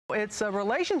It's a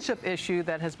relationship issue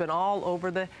that has been all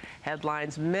over the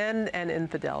headlines, men and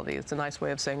infidelity. It's a nice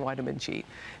way of saying why do men cheat.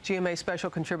 GMA special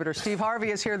contributor Steve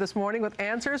Harvey is here this morning with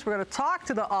answers. We're going to talk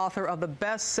to the author of the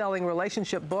best-selling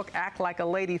relationship book, Act Like a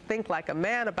Lady, Think Like a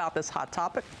Man, about this hot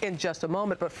topic in just a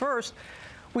moment. But first,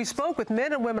 we spoke with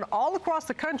men and women all across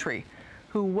the country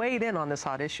who weighed in on this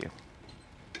hot issue.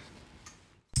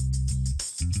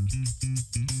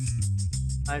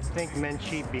 I think men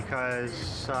cheat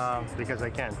because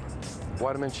they can.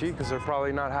 Why do men cheat? Because they're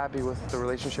probably not happy with the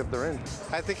relationship they're in.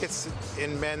 I think it's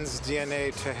in men's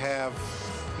DNA to have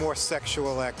more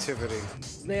sexual activity.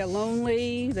 They're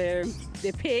lonely, they're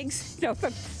pigs, you know,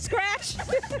 from scratch.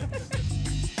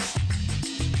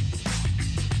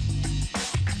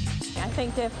 I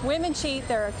think if women cheat,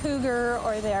 they're a cougar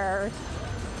or they're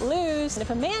loose. And if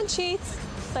a man cheats,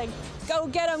 it's like, go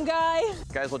get him, guy.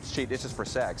 Guys will cheat, it's just for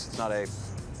sex. It's not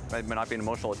it might not be an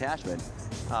emotional attachment,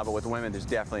 but with women, there's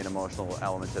definitely an emotional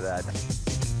element to that.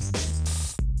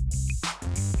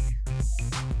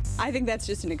 I think that's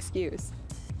just an excuse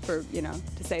for, you know,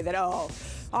 to say that, oh,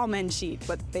 all men cheat,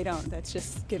 but they don't. That's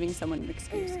just giving someone an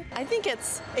excuse. I think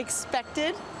it's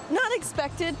expected. Not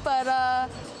expected, but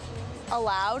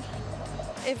allowed.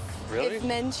 If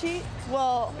men cheat,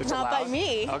 well, It's not allowed? by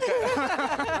me. Okay.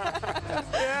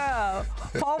 Yeah.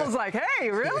 Paul was like, hey,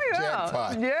 really?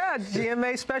 Jackpot. Yeah,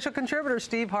 GMA special contributor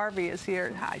Steve Harvey is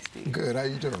here. Hi, Steve. Good. How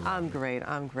you doing? I'm great.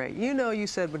 I'm great. You know, you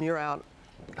said when you're out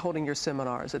holding your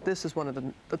seminars that this is one of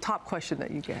the top question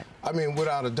that you get. I mean,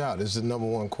 without a doubt, it's the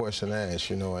 #1 question asked,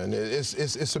 you know, and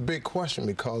it's a big question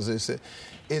because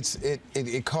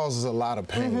it causes a lot of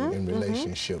pain in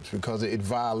relationships because it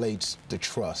violates the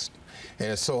trust.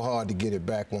 And it's so hard to get it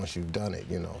back once you've done it,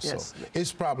 you know. Yes. So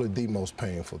it's probably the most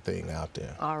painful thing out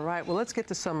there. All right. Well, let's get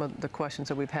to some of the questions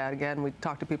that we've had. Again, we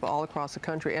talked to people all across the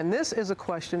country. And this is a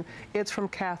question. It's from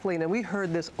Kathleen. And we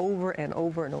heard this over and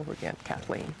over and over again.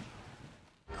 Kathleen.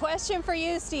 Question for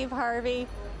you, Steve Harvey.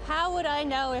 How would I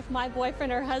know if my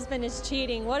boyfriend or husband is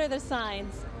cheating? What are the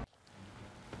signs?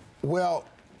 Well,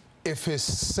 if his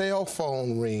cell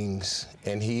phone rings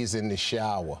and he's in the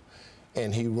shower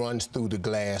and he runs through the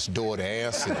glass door to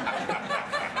answer,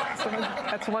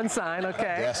 That's one sign,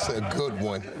 okay. that's a good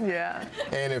one. Yeah.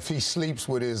 And if he sleeps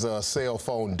with his cell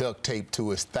phone duct taped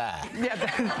to his thigh, Yeah.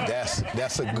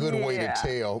 that's a good way to Yeah.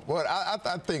 tell. But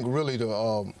I think really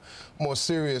the more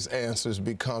serious answers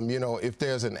become, you know, if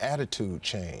there's an attitude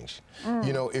change.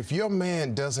 You know, if your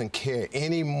man doesn't care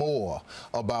anymore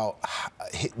about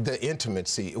the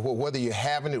intimacy, whether you're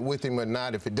having it with him or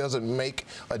not, if it doesn't make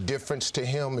a difference to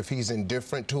him, if he's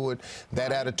indifferent to it,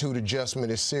 that attitude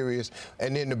adjustment is serious.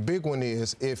 And then the big one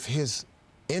is if his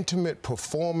intimate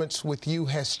performance with you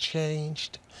has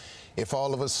changed, if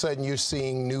all of a sudden you're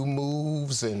seeing new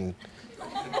moves and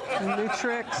New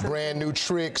tricks. brand new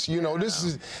tricks, you know, this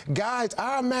is, guys,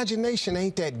 our imagination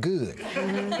ain't that good.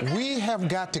 We have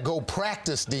got to go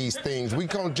practice these things. We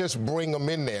can't just bring them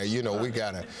in there, you know, we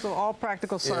gotta. So all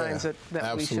practical signs Yeah,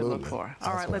 that we should look absolutely. for. All That's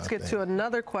right, what let's I get think. to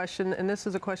another question. And this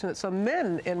is a question that some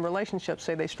men in relationships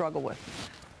say they struggle with.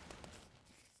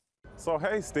 So,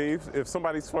 hey, Steve, if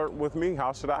somebody's flirting with me,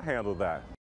 how should I handle that?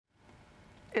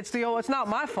 It's the old, it's not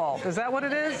my fault. Is that what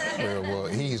it is? Well,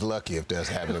 he's lucky if that's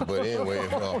happening. But anyway,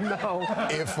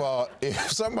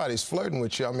 if somebody's flirting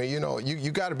with you, I mean, you know,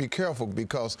 you got to be careful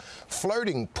because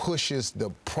flirting pushes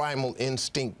the primal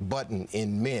instinct button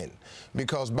in men.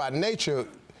 Because by nature,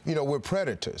 you know, we're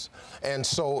predators. And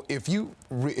so if you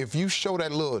show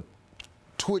that little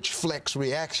twitch flex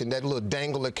reaction, that little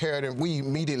dangle of carrot, and we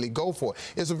immediately go for it.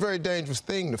 It's a very dangerous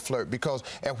thing to flirt because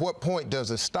at what point does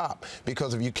it stop?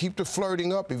 Because if you keep the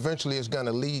flirting up, eventually it's going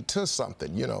to lead to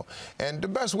something, you know. And the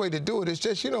best way to do it is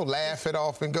just, you know, laugh it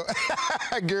off and go,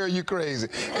 girl, you crazy,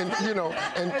 and you know,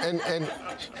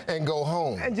 and go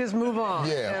home. And just move on.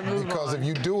 Yeah, because if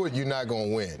you do it, you're not going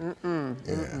to win.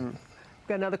 We've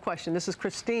got another question. This is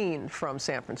Christine from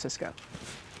San Francisco.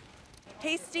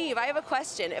 Hey, Steve, I have a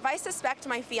question. If I suspect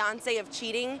my fiance of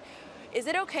cheating, is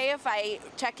it okay if I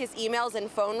check his emails and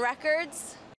phone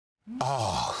records?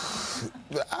 Oh,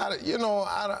 I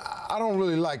don't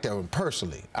really like that one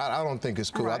personally. I don't think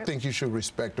it's cool. Right. I think you should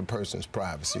respect a person's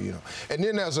privacy, you know. And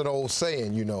then there's an old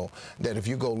saying, you know, that if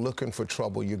you go looking for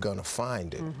trouble, you're going to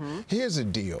find it. Here's the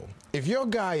deal. If your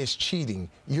guy is cheating,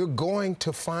 you're going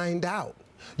to find out.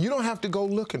 You don't have to go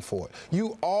looking for it.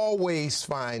 You always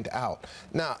find out.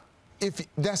 Now,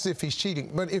 if he's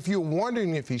cheating. But if you're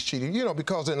wondering if he's cheating, you know,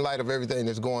 because in light of everything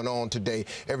that's going on today,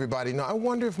 everybody know, I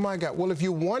wonder if my guy, well, if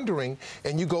you're wondering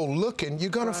and you go looking, you're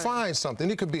going to find something.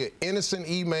 It could be an innocent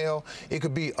email. It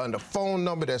could be on the phone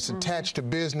number that's attached to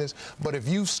business. But if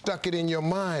you stuck it in your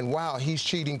mind, wow, he's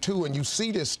cheating too, and you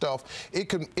see this stuff, it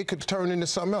could turn into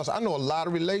something else. I know a lot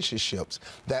of relationships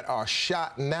that are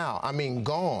shot now, I mean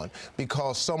gone,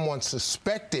 because someone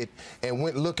suspected and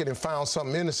went looking and found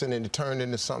something innocent and it turned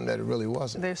into something that it really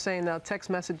wasn't. They're saying now text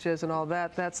messages and all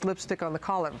that, that's lipstick on the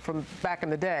collar from back in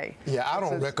the day. Yeah, I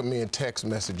don't recommend text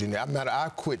messaging. I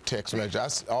quit text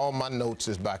messaging. All my notes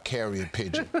is by carrier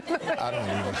pigeon. I don't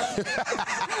even.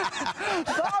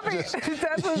 Bobby,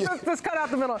 let's cut out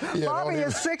the middle. Yeah, Bobby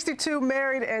is 62,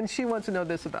 married, and she wants to know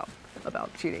this about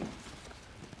cheating.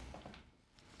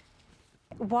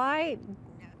 Why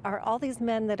are all these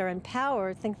men that are in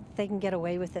power think they can get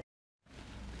away with it?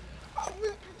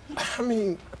 I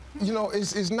mean, you know,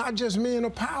 it's not just men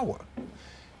of power.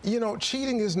 You know,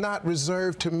 cheating is not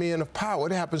reserved to men of power.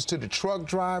 It happens to the truck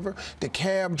driver, the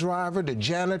cab driver, the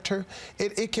janitor.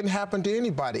 It can happen to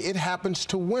anybody. It happens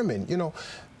to women. You know,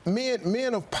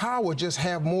 men of power just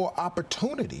have more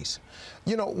opportunities.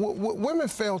 You know, women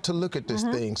fail to look at this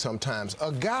thing sometimes.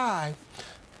 A guy,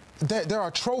 there are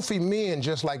trophy men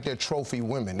just like they're trophy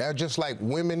women. They're just like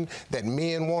women that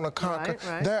men want to conquer.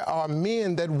 Right. There are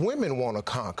men that women want to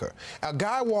conquer. A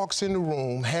guy walks in the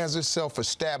room, has himself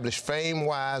established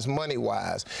fame-wise,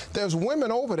 money-wise. There's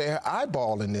women over there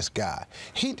eyeballing this guy.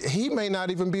 He may not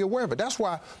even be aware of it. That's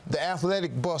why the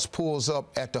athletic bus pulls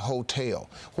up at the hotel.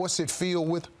 What's it filled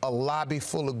with? A lobby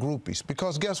full of groupies.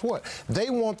 Because guess what? They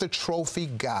want the trophy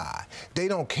guy. They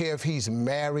don't care if he's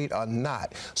married or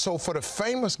not. So for the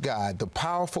famous guy, the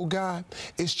powerful guy,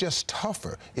 it's just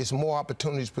tougher. It's more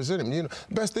opportunities presented. You know,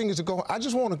 the best thing is to go. I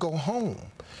just want to go home.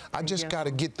 I just got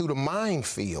to get through the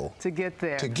minefield to get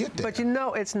there. But you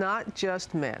know, it's not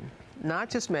just men. Not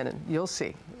just men. And you'll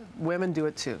see, women do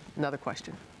it too. Another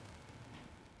question.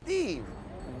 Steve,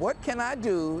 what can I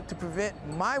do to prevent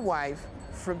my wife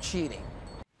from cheating?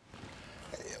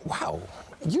 Wow.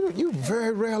 You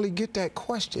very rarely get that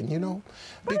question, you know.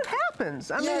 But it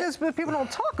happens. I mean, people don't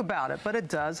talk about it, but it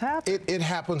does happen. It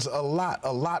happens a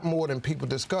lot more than people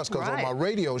discuss. Because on my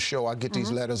radio show, I get these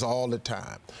letters all the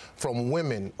time from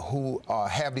women who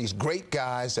have these great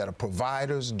guys that are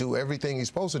providers, do everything he's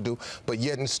supposed to do, but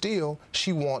yet and still,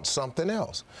 she wants something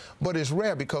else. But it's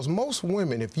rare because most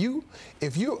women, if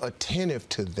you're attentive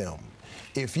to them,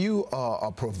 if you are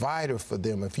a provider for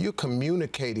them, if you're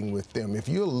communicating with them, if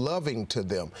you're loving to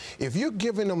them, if you're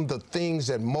giving them the things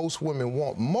that most women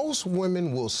want, most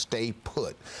women will stay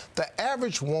put. The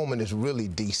average woman is really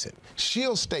decent.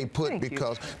 She'll stay put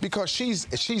because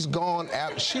she's gone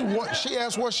out. She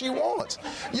has what she wants.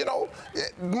 You know,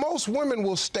 most women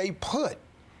will stay put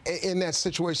in that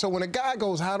situation. So when a guy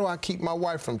goes, how do I keep my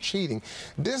wife from cheating?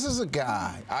 This is a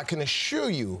guy, I can assure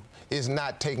you, is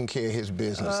not taking care of his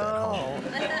business at home.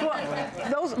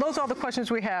 Well, those are all the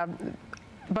questions we have.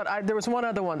 But there was one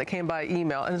other one that came by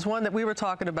email, and it's one that we were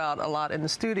talking about a lot in the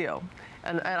studio.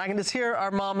 And I can just hear our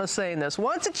mama saying this,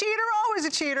 once a cheater, always a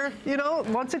cheater. You know,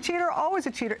 once a cheater, always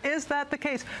a cheater. Is that the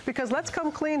case? Because let's come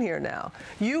clean here now.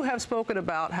 You have spoken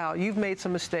about how you've made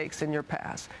some mistakes in your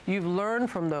past. You've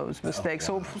learned from those mistakes.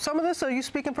 So some of this, are you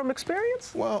speaking from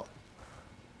experience? Well,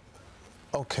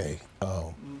 okay,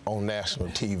 on national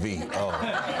TV.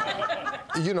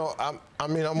 You know, I'm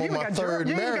on my third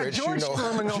marriage.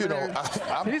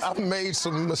 I've made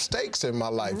some mistakes in my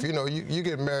life. You know, you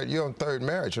get married, you're on third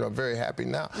marriage, and I'm very happy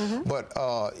now. But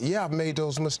yeah, I've made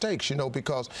those mistakes. You know,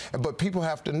 but people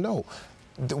have to know,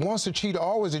 once a cheater,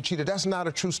 always a cheater. That's not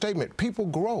a true statement. People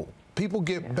grow. People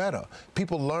get better.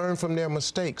 People learn from their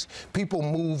mistakes. People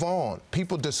move on.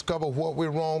 People discover what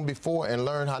went wrong before and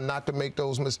learn how not to make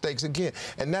those mistakes again.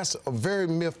 And that's a very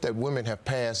myth that women have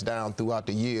passed down throughout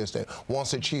the years, that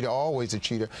once a cheater, always a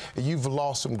cheater. You've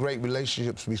lost some great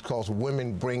relationships because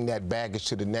women bring that baggage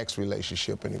to the next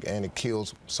relationship, and it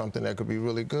kills something that could be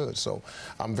really good. So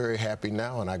I'm very happy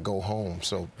now, and I go home.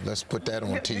 So let's put that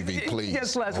on TV, please.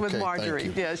 Yes, Les, with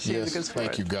Marjorie. Yeah, she's a good sport.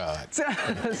 Thank you, God.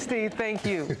 Steve, thank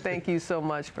you. Thank you so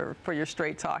much for your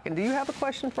straight talk. And do you have a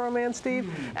question for our man,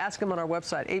 Steve? Ask him on our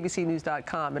website,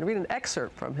 abcnews.com, and read an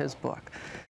excerpt from his book.